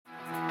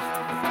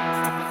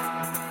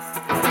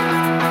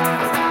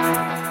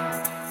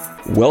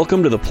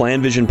Welcome to the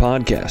PlanVision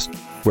podcast,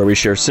 where we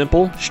share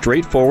simple,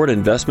 straightforward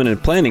investment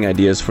and planning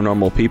ideas for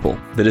normal people.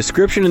 The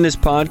description in this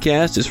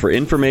podcast is for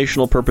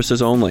informational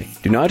purposes only.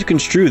 Do not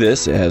construe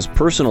this as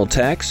personal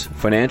tax,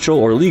 financial,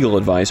 or legal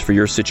advice for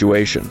your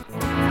situation.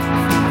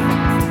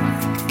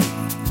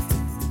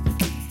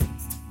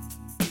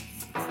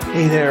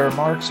 Hey there,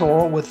 Mark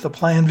Zoril with the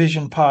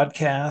PlanVision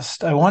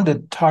podcast. I wanted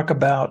to talk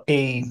about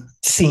a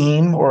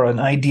theme or an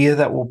idea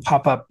that will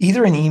pop up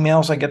either in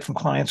emails I get from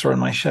clients or in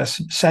my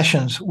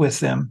sessions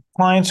with them.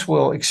 Clients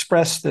will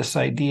express this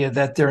idea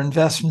that their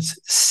investments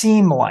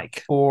seem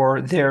like,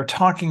 or they're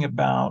talking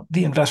about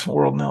the investment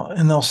world now,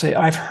 and they'll say,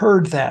 I've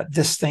heard that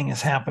this thing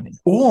is happening,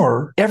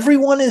 or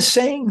everyone is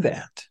saying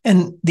that.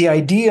 And the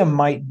idea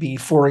might be,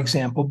 for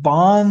example,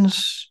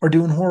 bonds are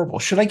doing horrible.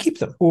 Should I keep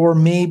them? Or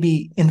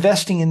maybe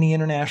investing in the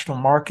international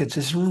markets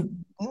is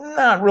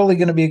not really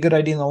going to be a good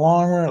idea in the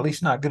long run, at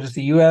least not good as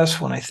the U.S.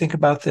 When I think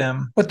about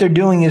them, what they're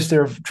doing is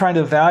they're trying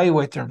to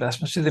evaluate their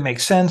investments. Do they make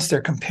sense?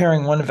 They're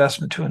comparing one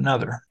investment to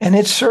another. And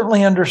it's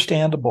certainly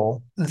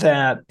understandable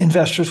that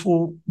investors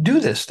will do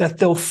this, that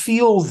they'll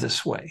feel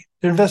this way.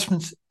 Their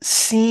investments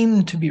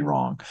seem to be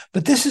wrong.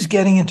 But this is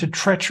getting into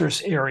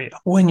treacherous area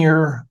when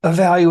you're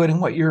evaluating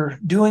what you're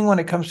doing when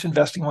it comes to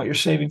investing, what you're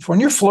saving for,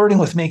 and you're flirting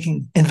with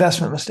making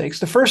investment mistakes.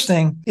 The first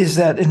thing is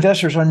that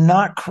investors are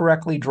not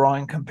correctly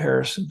drawing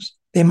comparisons.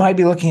 They might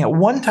be looking at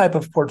one type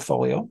of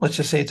portfolio, let's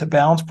just say it's a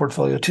balanced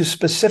portfolio, to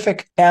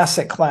specific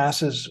asset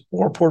classes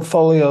or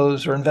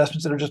portfolios or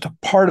investments that are just a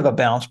part of a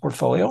balanced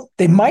portfolio.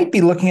 They might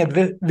be looking at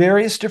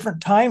various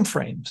different time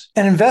frames.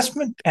 And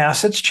investment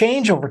assets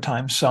change over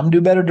time. Some do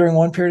better during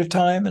one period of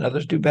time and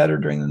others do better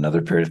during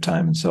another period of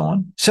time and so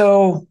on.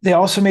 So they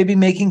also may be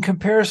making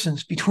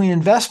comparisons between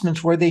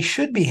investments where they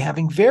should be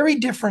having very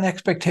different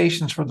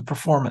expectations for the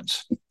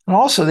performance. And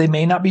also, they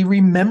may not be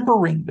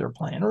remembering their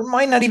plan or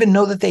might not even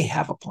know that they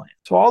have a plan.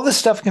 So all this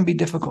stuff can be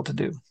difficult to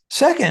do.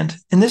 Second,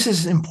 and this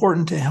is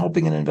important to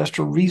helping an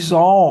investor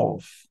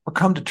resolve or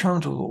come to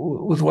terms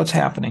with what's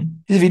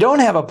happening, is if you don't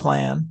have a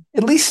plan,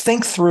 at least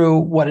think through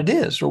what it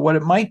is or what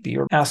it might be,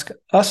 or ask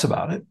us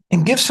about it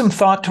and give some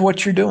thought to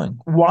what you're doing.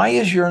 Why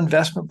is your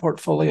investment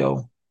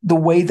portfolio the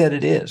way that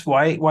it is?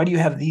 Why do you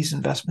have these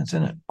investments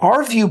in it?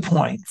 Our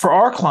viewpoint for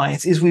our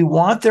clients is we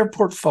want their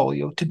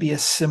portfolio to be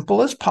as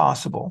simple as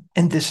possible.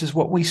 And this is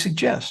what we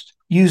suggest.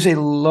 Use a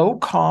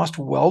low-cost,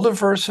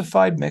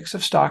 well-diversified mix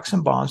of stocks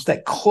and bonds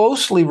that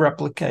closely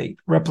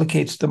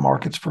replicates the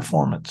market's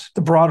performance,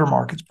 the broader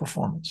market's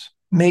performance.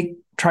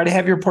 Try to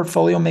have your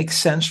portfolio make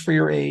sense for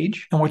your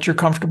age and what you're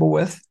comfortable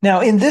with.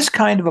 Now, in this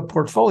kind of a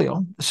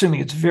portfolio, assuming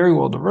it's very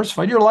well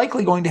diversified, you're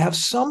likely going to have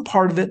some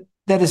part of it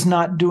that is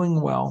not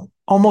doing well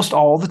almost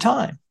all the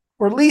time,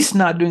 or at least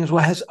not doing as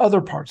well as other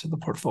parts of the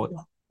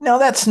portfolio. Now,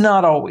 that's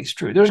not always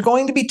true. There's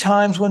going to be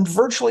times when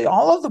virtually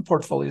all of the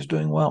portfolio is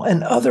doing well,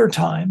 and other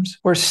times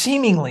where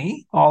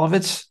seemingly all of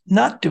it's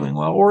not doing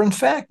well, or in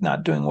fact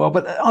not doing well,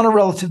 but on a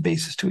relative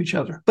basis to each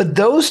other. But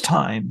those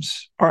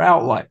times are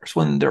outliers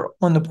when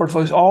the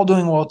portfolio is all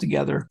doing well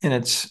together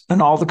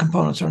and all the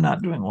components are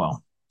not doing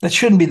well. That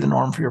shouldn't be the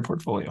norm for your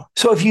portfolio.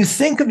 So if you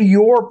think of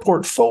your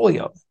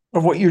portfolio,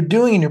 of what you're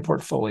doing in your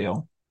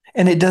portfolio,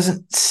 and it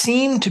doesn't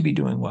seem to be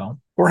doing well,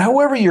 or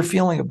however you're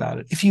feeling about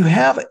it, if you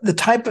have the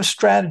type of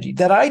strategy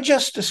that I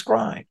just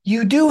described,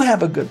 you do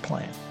have a good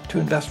plan to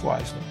invest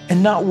wisely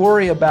and not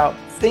worry about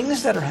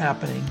things that are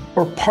happening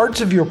or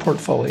parts of your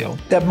portfolio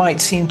that might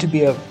seem to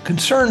be of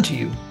concern to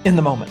you in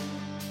the moment.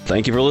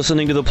 Thank you for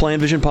listening to the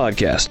PlanVision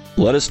podcast.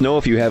 Let us know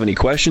if you have any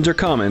questions or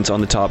comments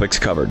on the topics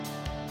covered.